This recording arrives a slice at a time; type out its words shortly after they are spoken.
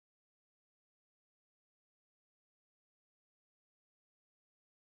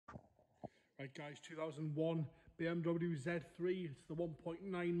Right guys, 2001 Bmw Z3, it's the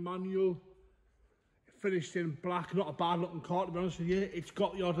 1.9 manual. Finished in black, not a bad looking car to be honest with you. It's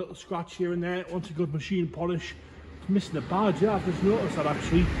got the odd little scratch here and there, it wants a good machine polish. It's missing a badge, yeah, I've just noticed that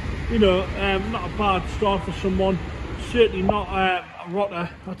actually. You know, not a bad start for someone, certainly not a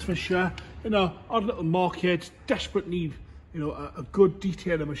rotter, that's for sure. You know, odd little mark here, it's desperate need, you know, a good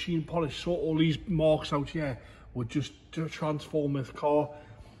detail of machine polish, so all these marks out here would just transform this car.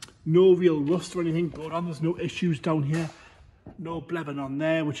 No real rust or anything going on, there's no issues down here, no blebbing on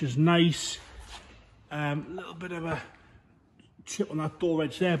there, which is nice. Little bit of a chip on that door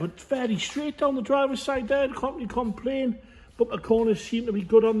edge there, but fairly straight down the driver's side there, can't really complain. But the corners seem to be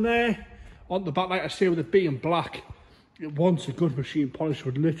good on there. On the back, like I say, with it being black, it wants a good machine polish,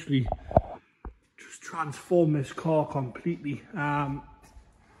 would literally just transform this car completely. Onto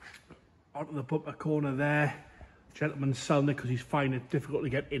the bumper corner there. Gentleman's selling it because he's finding it difficult to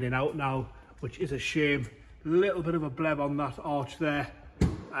get in and out now, which is a shame. Little bit of a bleb on that arch there,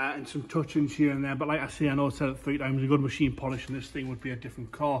 and some touch-ins here and there, but like I say, I know I said it 3 times, a good machine polish and this thing would be a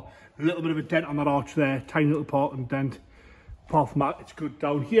different car. A little bit of a dent on that arch there, tiny little parking dent. Apart from that, it's good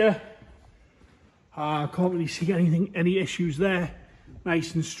down here. Can't really see any issues there.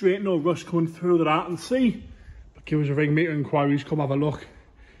 Nice and straight, no rust coming through that I can see. But give us a ring, make your inquiries, come have a look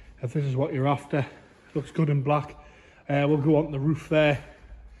if this is what you're after. Looks good in black. We'll go on to the roof there.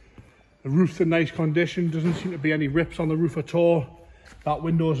 The roof's in nice condition, doesn't seem to be any rips on the roof at all. That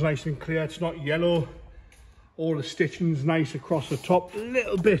window's nice and clear, it's not yellow. All the stitching's nice across the top. A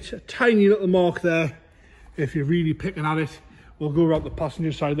little bit, a tiny little mark there if you're really picking at it. We'll go around the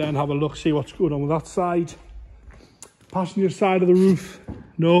passenger side there and have a look, see what's going on with that side. Passenger side of the roof,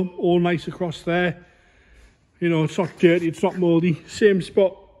 no, all nice across there. You know, it's not dirty, it's not mouldy. Same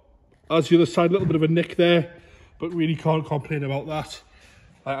spot as the other side, a little bit of a nick there, but really can't complain about that.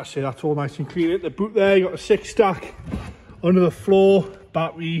 Like I say, that's all nice and clean. At the boot there, you got a 6-stack. Under the floor,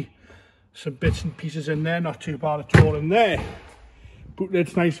 battery, some bits and pieces in there, not too bad at all in there. Boot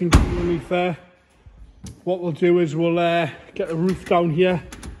lid's nice and clean underneath there. What we'll do is we'll get the roof down here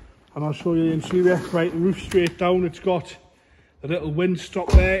and I'll show you the interior. Right, the roof's straight down, it's got the little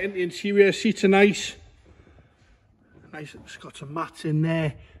windstop there in the interior. Seats are nice. Nice, it's got some mats in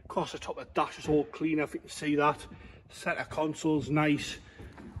there. Across the top of the dash is all clean, if you can see that. Centre console's nice.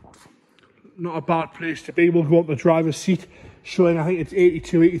 Not a bad place to be. We'll go up the driver's seat, showing I think it's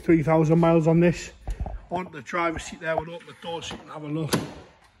 83,000 miles on this. Onto the driver's seat there, we'll open the door so you can have a look.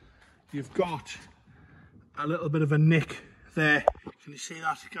 You've got a little bit of a nick there. Can you see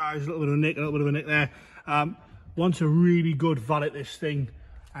that, guys? A little bit of a nick, a little bit of a nick there. Wants a really good valet, this thing.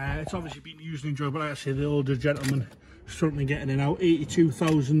 It's obviously been used and enjoyed, but like I say, the older gentleman struggling getting in and out.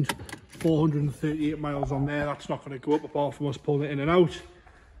 82,438 miles on there. That's not going to go up apart from us pulling it in and out.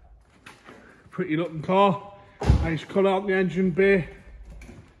 Pretty looking car, nice colour out the engine bay,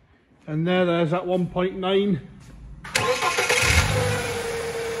 and there's that 1.9.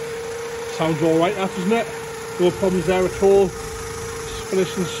 Sounds alright, that, doesn't it? No problems there at all. Just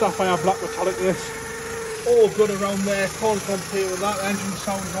finished in sapphire black metallic this. All good around there, can't complain with that. The engine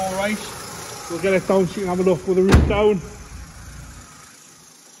sounds alright. We'll get it down so you can have a look with the roof down.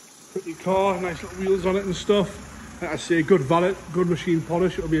 Pretty car, nice little wheels on it and stuff. Like I say, good valet, good machine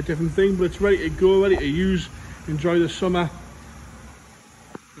polish, it'll be a different thing, but it's ready to go, ready to use, enjoy the summer.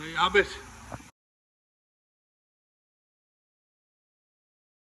 There you have it.